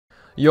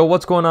Yo,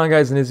 what's going on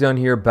guys, Nizion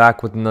here,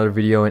 back with another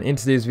video, and in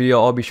today's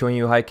video I'll be showing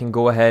you how you can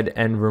go ahead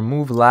and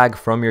remove lag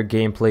from your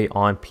gameplay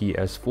on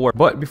PS4.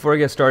 But before I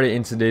get started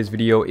in today's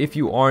video, if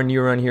you are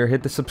new around here,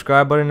 hit the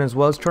subscribe button as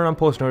well as turn on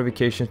post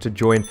notifications to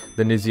join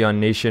the Nizion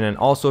Nation. And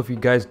also, if you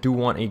guys do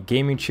want a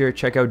gaming chair,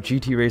 check out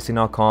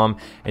gtracing.com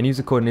and use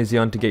the code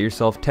Nizion to get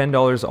yourself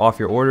 $10 off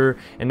your order.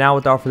 And now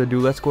without further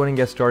ado, let's go ahead and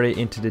get started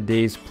into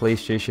today's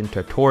PlayStation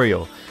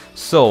tutorial.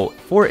 So,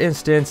 for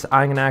instance,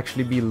 I'm going to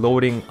actually be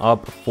loading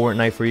up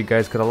Fortnite for you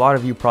guys because a lot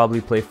of you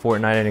probably play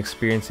Fortnite and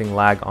experiencing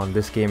lag on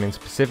this game in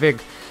specific.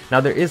 Now,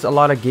 there is a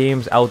lot of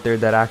games out there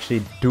that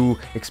actually do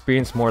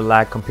experience more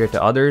lag compared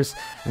to others.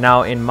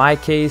 Now, in my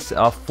case,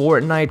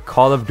 Fortnite,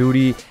 Call of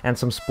Duty, and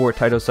some sport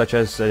titles such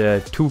as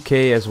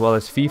 2K as well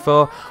as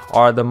FIFA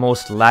are the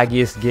most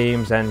laggiest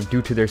games, and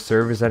due to their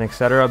servers and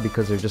etc.,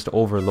 because they're just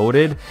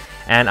overloaded.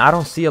 And I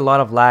don't see a lot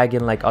of lag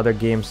in like other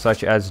games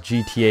such as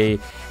GTA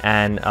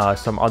and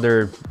some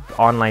other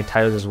online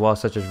titles as well,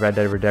 such as Red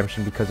Dead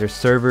Redemption, because their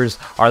servers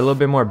are a little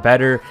bit more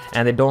better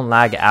and they don't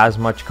lag as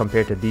much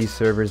compared to these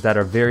servers that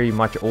are very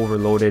much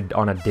overloaded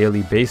on a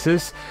daily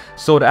basis.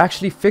 So to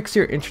actually fix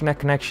your internet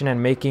connection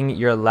and making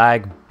your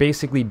lag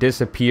basically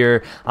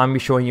disappear, I'm gonna be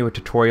showing you a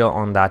tutorial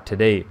on that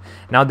today.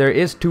 Now, there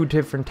is two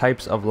different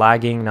types of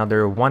lagging. Now, there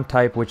are one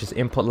type which is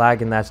input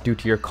lag, and that's due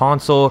to your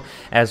console,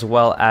 as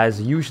well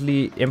as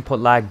usually input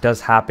lag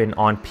does happen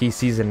on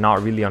PCs and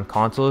not really on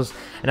consoles.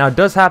 And now it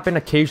does happen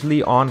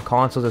occasionally on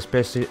consoles,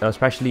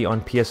 especially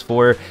on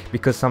PS4,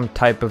 because some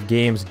type of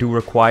games do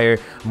require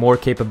more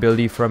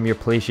capability from your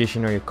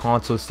PlayStation or your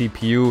console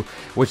CPU,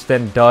 which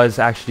then does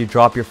actually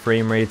drop your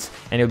frame rates,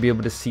 and you'll be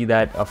able to see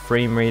that a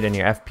frame rate and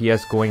your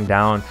FPS going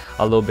down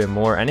a little bit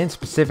more. And in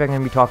specific, I'm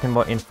going to be talking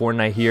about in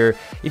Fortnite here.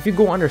 If you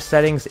go under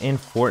settings in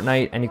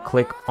Fortnite and you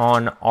click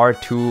on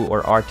R2 or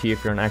RT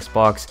if you're on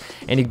Xbox,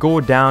 and you go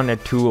down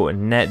to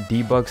net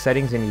debug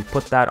settings and you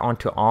put that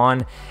onto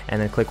on,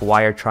 and then click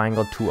wire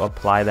triangle to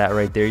apply that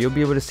right there, you'll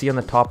be able to see on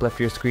the top left of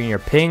your screen your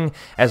ping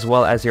as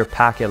well as your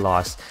packet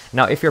loss.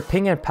 Now, if your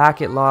ping and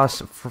packet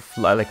loss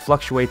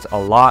fluctuates a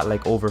lot,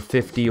 like over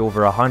 50,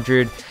 over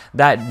 100,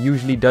 that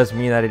usually does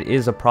mean that it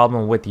is a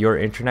problem with your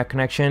internet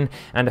connection.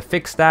 And to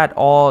fix that,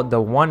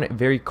 the one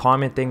very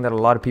common thing that a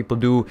lot of people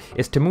do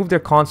is to move their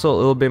console a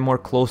little bit more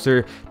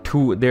closer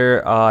to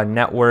their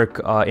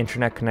network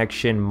internet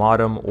connection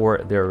modem or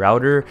their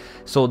router.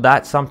 So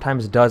that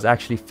sometimes does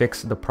actually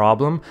fix the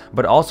problem.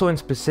 But also in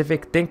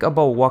specific, think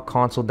about what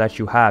console that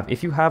you have.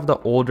 If you have the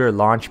older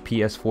launch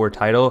PS4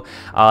 title,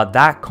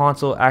 that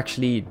console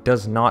actually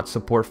does not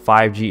support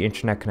 5G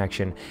internet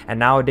connection. And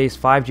nowadays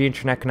 5G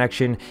internet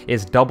connection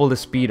is double the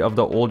speed of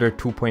the older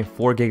 2.4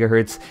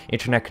 gigahertz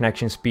internet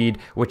connection speed,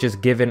 which is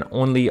given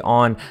only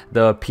on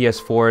the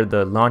PS4,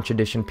 the launch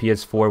edition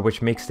PS4,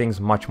 which makes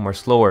things much more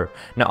slower.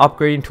 Now,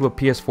 upgrading to a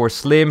PS4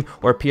 Slim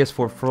or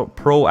PS4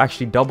 Pro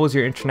actually doubles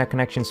your internet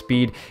connection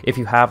speed if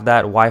you have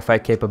that Wi-Fi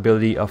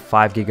capability of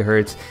 5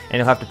 gigahertz, and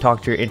you'll have to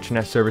talk to your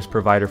internet service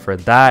provider for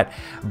that.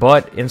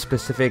 But in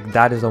specific,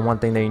 that is the one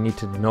thing that you need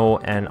to know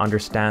and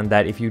understand,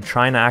 that if you're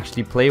trying to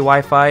actually play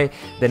Wi-Fi,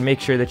 then make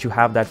sure that you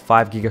have that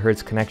 5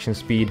 gigahertz connection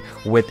speed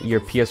with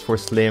your PS4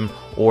 Slim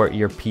or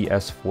your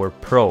PS4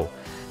 Pro.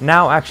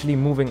 Now, actually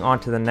moving on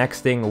to the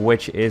next thing,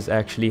 which is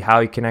actually how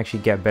you can actually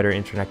get better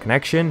internet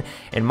connection.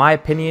 In my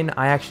opinion,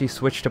 I actually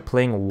switched to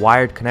playing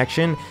wired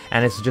connection,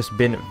 and it's just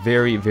been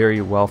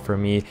very well for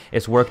me.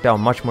 It's worked out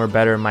much more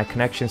better. My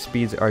connection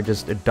speeds are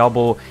just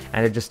double,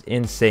 and they're just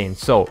insane.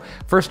 So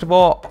first of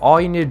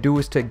all you need to do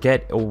is to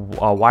get a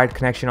wired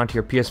connection onto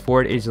your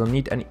PS4 is you'll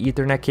need an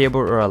Ethernet cable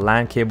or a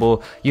LAN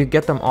cable. You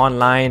get them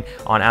online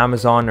on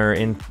Amazon or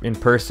in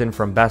person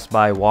from Best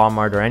Buy,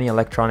 Walmart, or any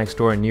electronic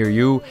store near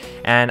you.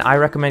 And I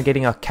recommend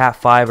getting a Cat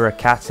 5 or a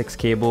Cat 6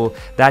 cable.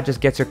 That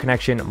just gets your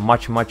connection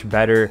much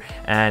better,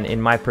 and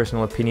in my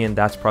personal opinion,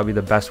 that's probably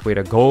the best way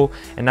to go.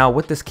 And now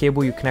with this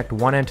cable, you connect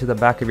one end to the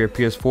back of your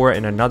PS4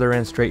 and another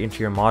end straight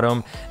into your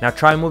modem. Now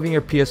try moving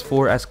your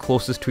PS4 as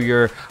closest to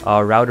your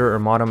router or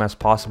modem as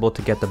possible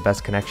to get the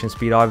best connection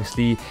speed,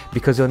 obviously,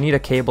 because you'll need a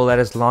cable that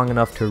is long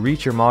enough to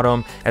reach your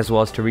modem as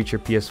well as to reach your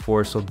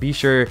PS4. So be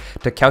sure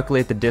to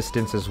calculate the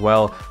distance as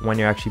well when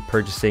you're actually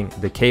purchasing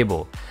the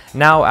cable.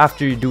 Now,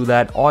 after you do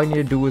that, all you need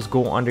to do is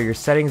go under your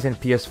settings in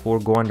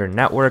PS4, go under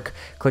network,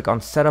 click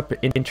on setup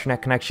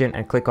internet connection,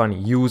 and click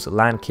on use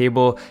LAN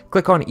cable.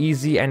 Click on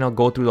easy, and it'll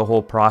go through the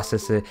whole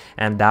process,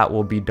 and that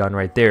will be done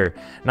right there.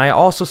 Now, I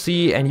also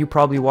see, and you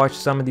probably watched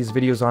some of these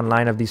videos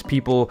online of these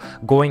people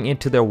going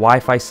into their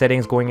Wi-Fi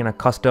settings, going in a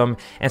custom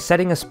and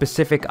setting a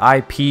specific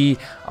IP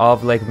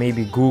of like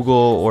maybe Google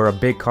or a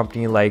big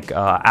company like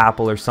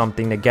Apple or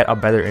something to get a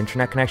better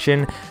internet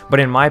connection.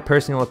 But in my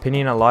personal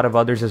opinion, a lot of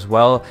others as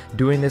well,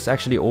 doing this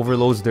actually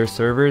overloads their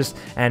servers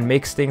and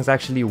makes things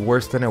actually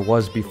worse than it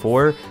was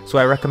before. So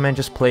I recommend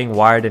just playing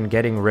wired and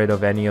getting rid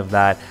of any of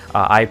that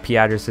IP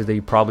addresses that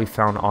you probably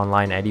found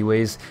online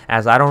anyways,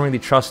 as I don't really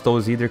trust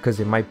those either because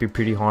it might be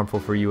pretty harmful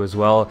for you as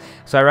well.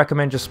 So I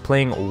recommend just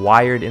playing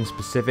wired in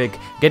specific.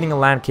 Getting a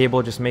LAN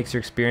cable just makes your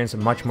experience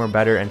much more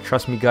better, and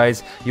trust me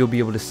guys, you'll be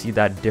able to see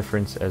that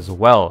difference as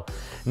well.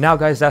 Now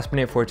guys, that's been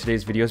it for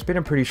today's video. It's been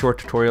a pretty short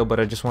tutorial, but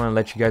I just want to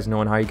let you guys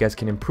know on how you guys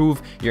can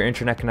improve your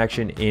internet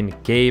connection in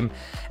game.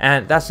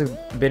 And that's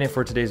been it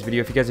for today's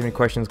video. If you guys have any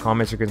questions,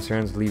 comments, or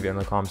concerns, leave it in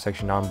the comment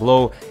section down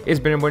below. It's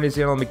been Buenos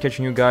Dias. I'll be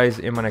catching you guys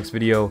in my next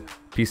video.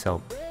 Peace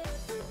out.